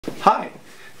Hi,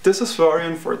 this is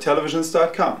Florian for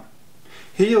televisions.com.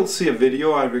 Here you'll see a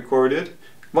video I recorded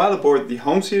while aboard the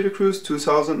Home Theater Cruise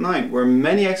 2009, where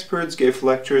many experts gave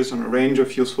lectures on a range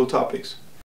of useful topics.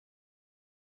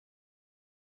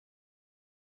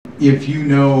 If you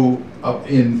know,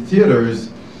 in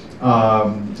theaters,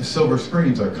 silver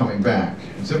screens are coming back.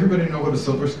 Does everybody know what a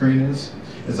silver screen is?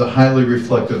 It's a highly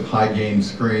reflective, high-gain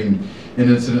screen, and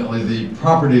incidentally, the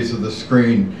properties of the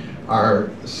screen are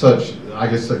such, I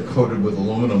guess they're coated with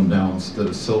aluminum now instead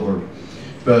of silver.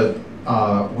 But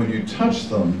when you touch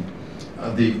them,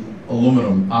 the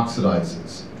aluminum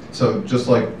oxidizes. So just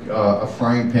like a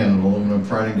frying pan, an aluminum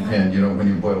frying pan, you know, when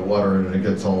you boil water and it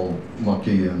gets all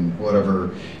mucky and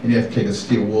whatever, and you have to take a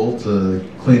steel wool to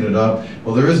clean it up.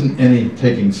 Well, there isn't any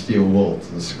taking steel wool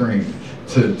to the screen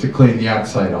to clean the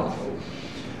oxide off.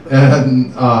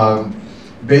 And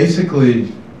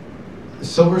basically,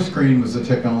 silver screen was a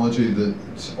technology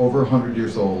that's over 100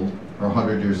 years old, or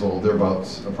 100 years old,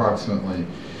 thereabouts, approximately.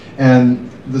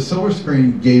 And the silver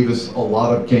screen gave us a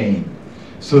lot of gain,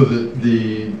 so that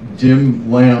the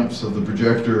dim lamps of the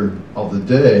projector of the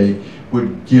day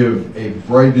would give a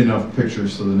bright enough picture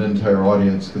so that an entire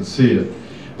audience could see it,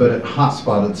 but it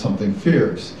hot-spotted something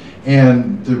fierce.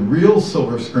 And the real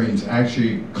silver screens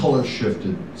actually color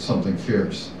shifted something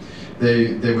fierce.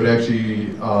 They would actually,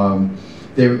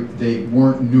 they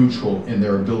weren't neutral in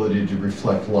their ability to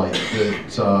reflect light.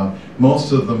 That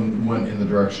most of them went in the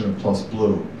direction of plus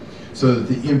blue, so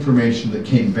that the information that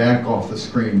came back off the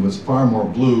screen was far more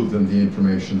blue than the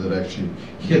information that actually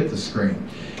hit the screen.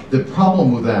 The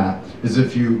problem with that is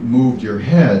if you moved your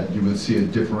head, you would see a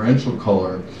differential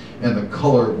color, and the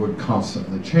color would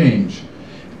constantly change.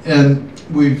 And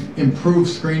we've improved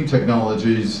screen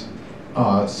technologies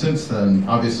since then.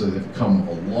 Obviously, they've come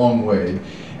a long way.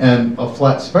 And a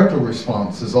flat spectral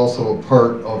response is also a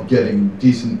part of getting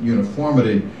decent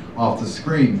uniformity off the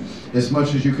screen. As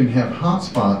much as you can have hot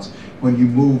spots, when you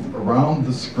move around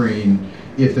the screen,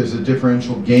 if there's a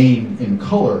differential gain in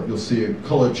color, you'll see a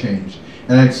color change.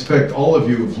 And I expect all of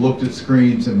you have looked at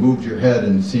screens and moved your head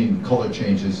and seen color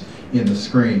changes in the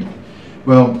screen.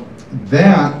 Well,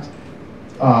 that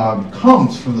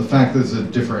comes from the fact that there's a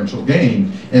differential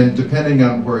gain, and depending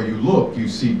on where you look, you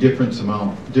see different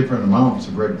amounts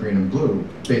of red, green, and blue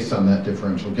based on that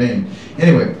differential gain.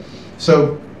 Anyway,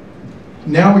 so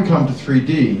now we come to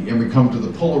 3D, and we come to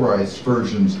the polarized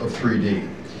versions of 3D.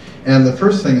 And the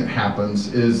first thing that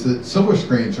happens is that silver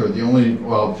screens are the only,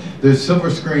 well, there's silver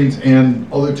screens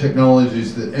and other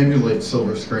technologies that emulate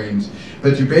silver screens,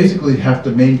 but you basically have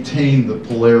to maintain the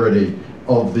polarity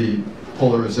of the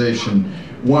polarization.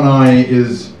 One eye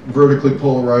is vertically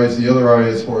polarized, the other eye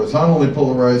is horizontally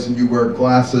polarized, and you wear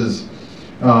glasses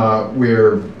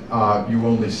where you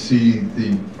only see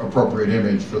the appropriate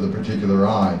image for the particular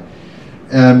eye.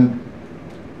 And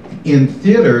in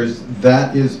theaters,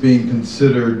 that is being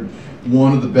considered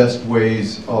one of the best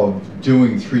ways of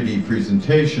doing 3D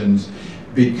presentations,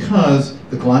 because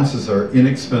the glasses are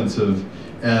inexpensive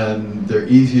and they're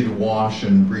easy to wash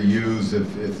and reuse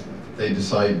if they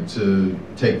decide to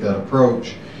take that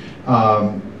approach.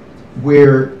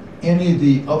 Where any of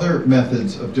the other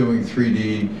methods of doing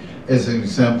 3D, as an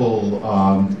example,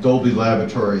 Dolby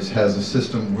Laboratories has a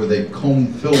system where they comb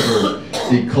filter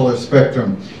the color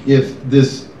spectrum. If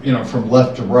this, you know, from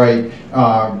left to right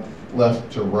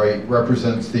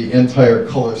represents the entire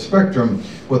color spectrum,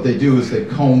 what they do is they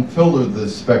comb filter the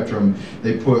spectrum.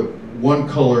 They put one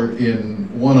color in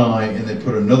one eye and they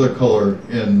put another color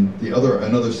in the other,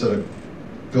 another set of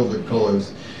filtered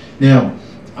colors. Now,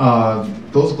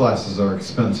 those glasses are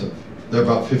expensive. They're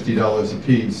about $50 a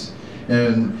piece,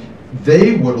 and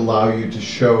they would allow you to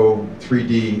show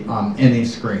 3D on any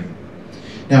screen.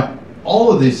 Now,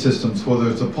 all of these systems, whether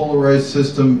it's a polarized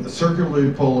system,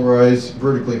 circularly polarized,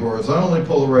 vertically horizontally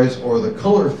polarized, or the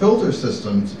color filter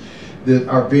systems that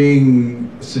are being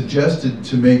suggested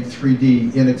to make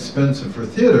 3D inexpensive for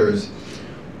theaters,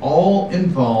 all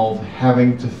involve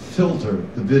having to filter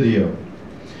the video.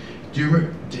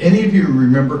 Do any of you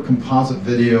remember composite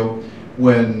video?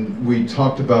 When we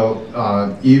talked about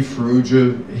Yves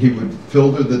Ferrugia, he would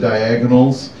filter the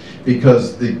diagonals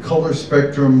because the color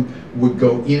spectrum would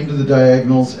go into the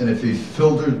diagonals, and if he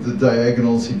filtered the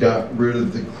diagonals, he got rid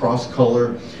of the cross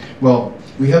color. Well,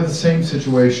 we have the same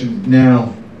situation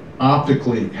now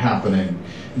optically happening,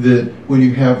 that when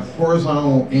you have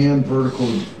horizontal and vertical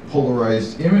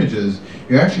polarized images,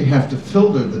 you actually have to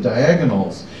filter the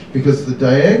diagonals, because the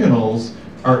diagonals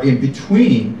are in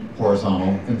between horizontal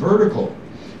and vertical.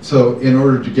 So in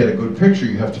order to get a good picture,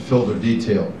 you have to filter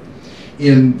detail.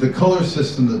 In the color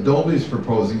system that Dolby's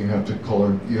proposing, you have to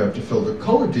filter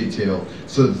color detail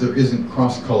so that there isn't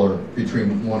cross color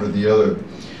between one or the other.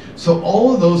 So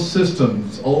all of those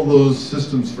systems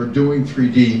for doing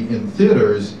 3D in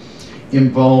theaters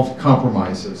involve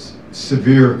compromises,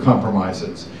 severe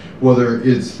compromises. Whether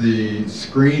it's the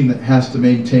screen that has to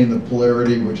maintain the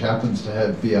polarity, which happens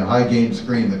to be a high gain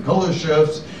screen that color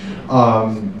shifts,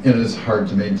 and is hard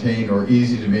to maintain or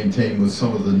easy to maintain with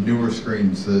some of the newer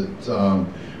screens that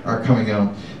are coming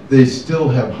out. They still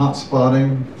have hot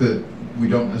spotting that we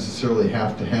don't necessarily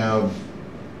have to have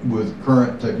with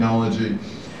current technology.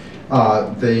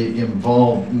 They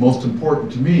involve, most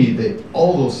important to me,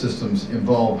 all those systems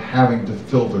involve having to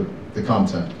filter the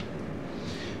content.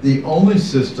 The only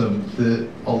system that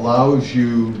allows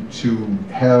you to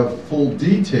have full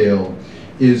detail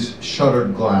is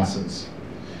shuttered glasses.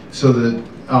 So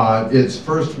that it's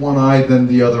first one eye, then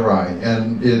the other eye,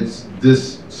 and it's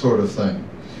this sort of thing.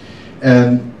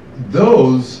 And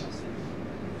those,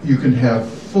 you can have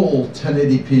full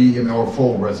 1080p or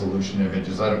full resolution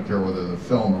images. I don't care whether they're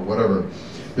film or whatever.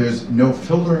 There's no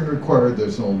filtering required,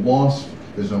 there's no loss,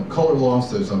 there's no color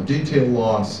loss, there's no detail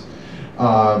loss.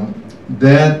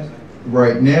 That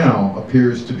right now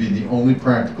appears to be the only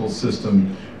practical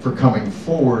system for coming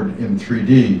forward in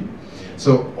 3D.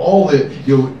 So all that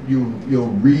you'll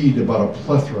read about a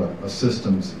plethora of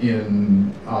systems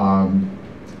in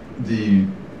the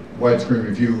Widescreen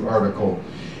Review article,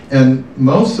 and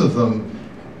most of them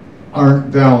aren't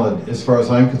valid as far as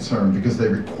I'm concerned because they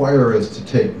require us to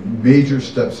take major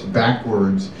steps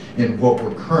backwards in what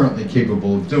we're currently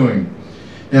capable of doing.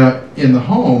 Now, in the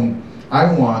home,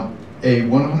 I want a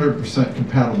 100%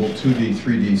 compatible 2D,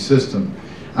 3D system.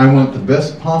 I want the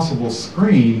best possible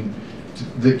screen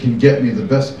that can get me the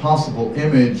best possible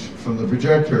image from the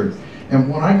projector. And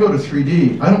when I go to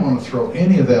 3D, I don't want to throw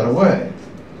any of that away.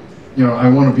 You know, I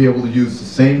want to be able to use the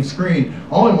same screen.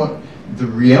 The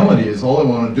reality is all I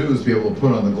want to do is be able to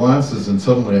put on the glasses and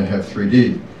suddenly I have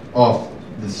 3D off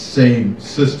the same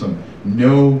system.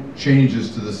 No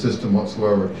changes to the system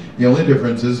whatsoever. The only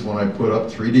difference is when I put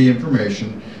up 3D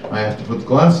information, I have to put the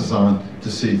glasses on to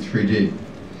see 3D.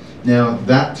 Now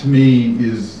that to me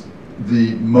is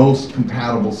the most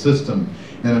compatible system,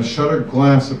 and a shuttered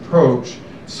glass approach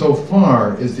so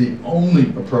far is the only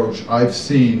approach I've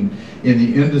seen in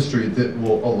the industry that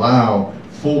will allow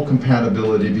full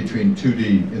compatibility between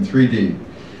 2D and 3D.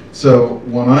 So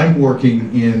when I'm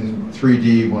working in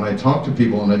 3D, when I talk to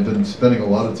people, and I've been spending a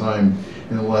lot of time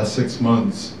in the last 6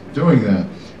 months doing that,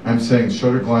 I'm saying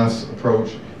shuttered glass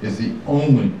approach is the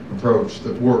only approach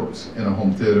that works in a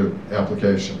home theater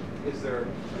application. Is there a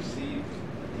perceived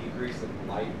decrease in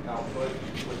light output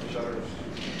with the shutters?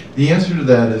 The answer to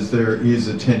that is there is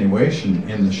attenuation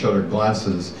in the shuttered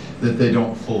glasses that they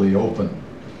don't fully open,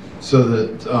 so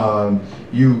that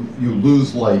you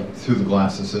lose light through the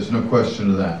glasses. There's no question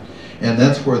of that. And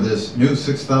that's where this new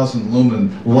 6,000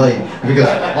 lumen light, because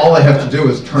all I have to do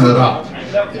is turn it up.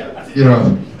 You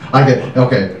know, I get,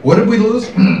 okay, what did we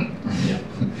lose?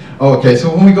 Okay,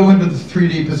 so when we go into the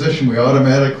 3D position, we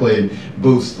automatically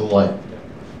boost the light.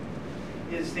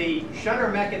 Is the shutter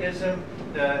mechanism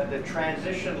the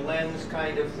transition lens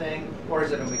kind of thing, or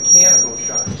is it a mechanical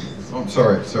shutter? Oh, I'm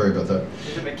sorry about that.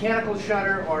 Is it a mechanical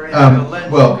shutter, or is it a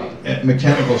lens? Well,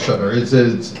 mechanical shutter. It's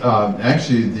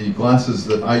actually the glasses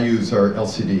that I use are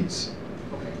LCDs.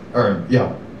 Okay. Or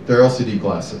yeah, they're LCD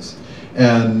glasses,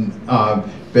 and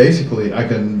basically I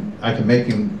can make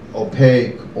them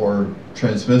opaque or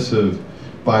transmissive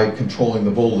by controlling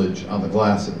the voltage on the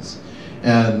glasses.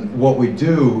 And what we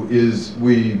do is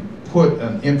we put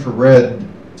an infrared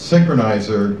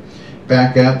synchronizer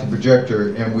back at the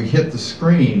projector, and we hit the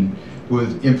screen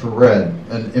with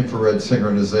an infrared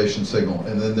synchronization signal,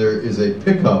 and then there is a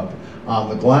pickup on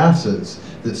the glasses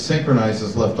that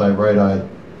synchronizes left eye, right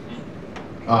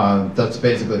eye. That's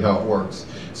basically how it works.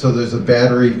 So there's a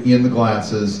battery in the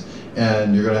glasses,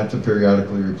 and you're going to have to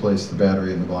periodically replace the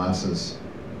battery in the glasses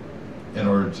in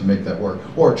order to make that work,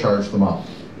 or charge them up.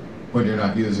 When you're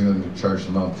not using them, to charge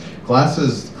them up.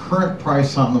 Glasses, current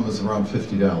price on them is around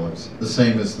 $50, the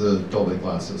same as the Dolby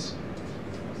glasses.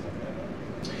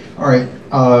 All right,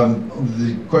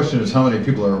 the question is how many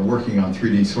people are working on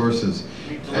 3D sources?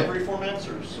 Delivery formats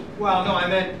or? Well, no, I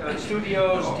meant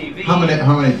studios, TV. How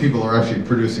many people are actually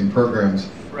producing programs?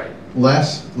 Right.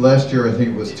 Last year I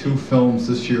think it was 2 films.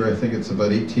 This year I think it's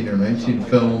about 18 or 19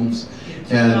 films.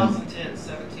 In 2010,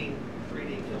 17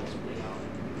 3D films will be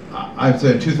out. I'd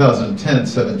say 2010,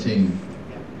 17.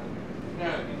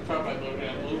 Now, you talk about looking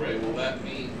at Blu-ray. Will that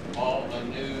mean a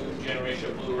new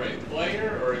generation of Blu-ray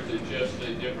player, or is it just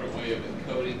a different way of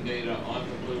encoding data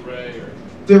onto Blu-ray? Or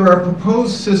There are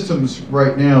proposed systems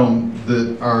right now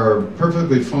that are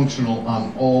perfectly functional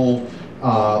on all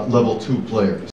level 2 players.